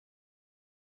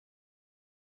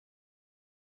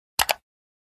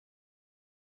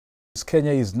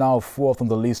Kenya is now fourth on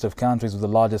the list of countries with the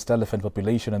largest elephant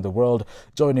population in the world,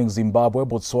 joining Zimbabwe,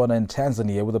 Botswana and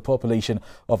Tanzania with a population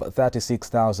of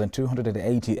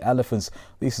 36,280 elephants.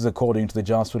 This is according to the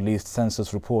just released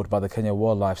census report by the Kenya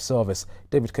Wildlife Service.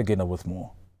 David Kagina with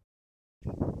more.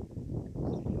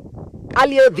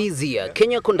 Earlier this year,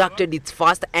 Kenya conducted its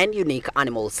first and unique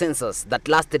animal census that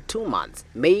lasted 2 months,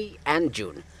 May and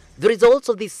June. The results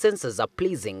of this census are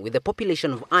pleasing, with the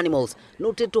population of animals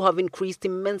noted to have increased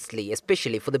immensely,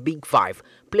 especially for the Big Five,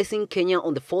 placing Kenya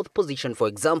on the 4th position, for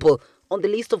example, on the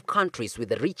list of countries with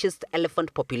the richest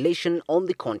elephant population on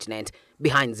the continent,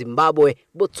 behind Zimbabwe,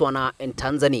 Botswana and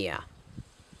Tanzania.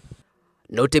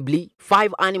 Notably,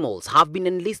 5 animals have been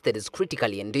enlisted as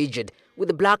critically endangered, with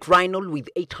the black rhino with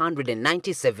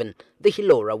 897, the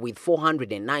hillora with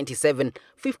 497,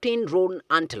 15 roan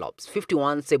antelopes,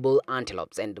 51 sable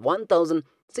antelopes and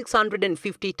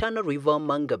 1,650 Tana River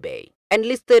manga bay.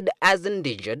 Enlisted as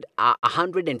endangered are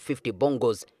 150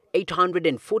 bongos,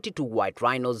 842 white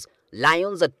rhinos,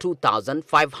 lions at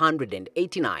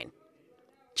 2,589,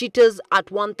 cheetahs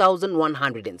at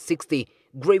 1,160,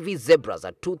 gravy zebras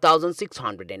at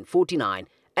 2,649,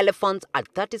 elephants at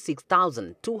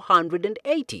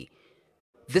 36,280,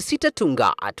 the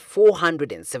sitatunga at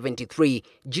 473,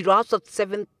 giraffes at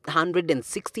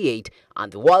 768,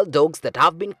 and the wild dogs that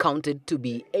have been counted to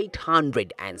be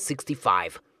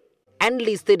 865. And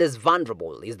listed as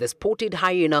vulnerable is the spotted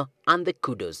hyena and the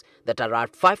kudos that are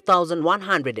at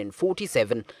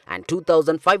 5,147 and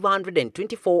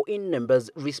 2,524 in numbers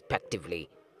respectively.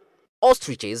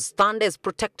 Ostriches stand as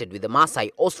protected, with the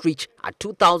Maasai ostrich at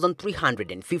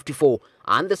 2,354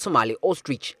 and the Somali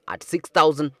ostrich at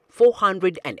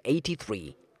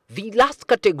 6,483. The last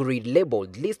category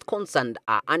labeled least concerned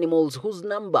are animals whose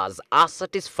numbers are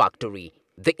satisfactory.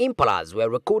 The impalas were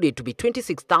recorded to be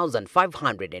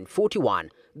 26,541.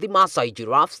 The Maasai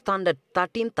giraffes stand at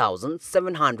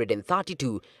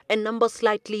 13,732, a number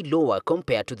slightly lower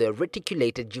compared to the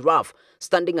reticulated giraffe,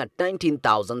 standing at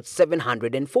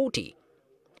 19,740.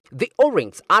 The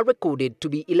oryx are recorded to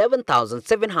be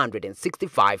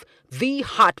 11,765. The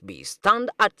hartbees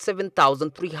stand at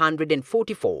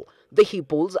 7,344. The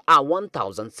hippos are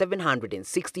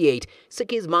 1,768.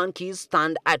 Siamese monkeys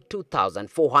stand at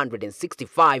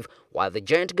 2,465, while the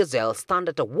giant gazelles stand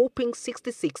at a whopping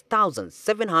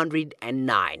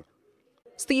 66,709.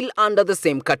 Still under the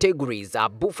same categories are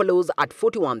buffaloes at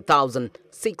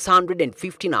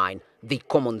 41,659, the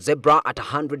common zebra at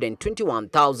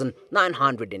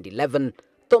 121,911,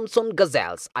 Thompson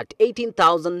gazelles at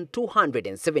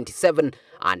 18,277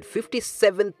 and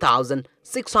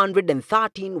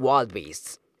 57,613 wild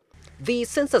beasts. The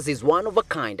census is one of a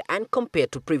kind, and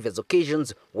compared to previous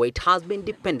occasions where it has been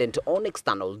dependent on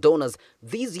external donors,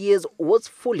 this year's was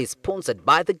fully sponsored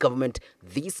by the government,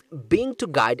 this being to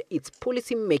guide its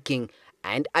policy making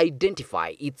and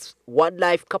identify its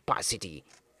wildlife capacity.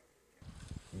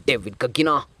 David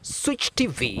Kagina, Switch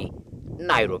TV,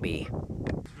 Nairobi.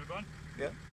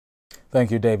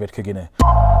 Thank you, David Kagina.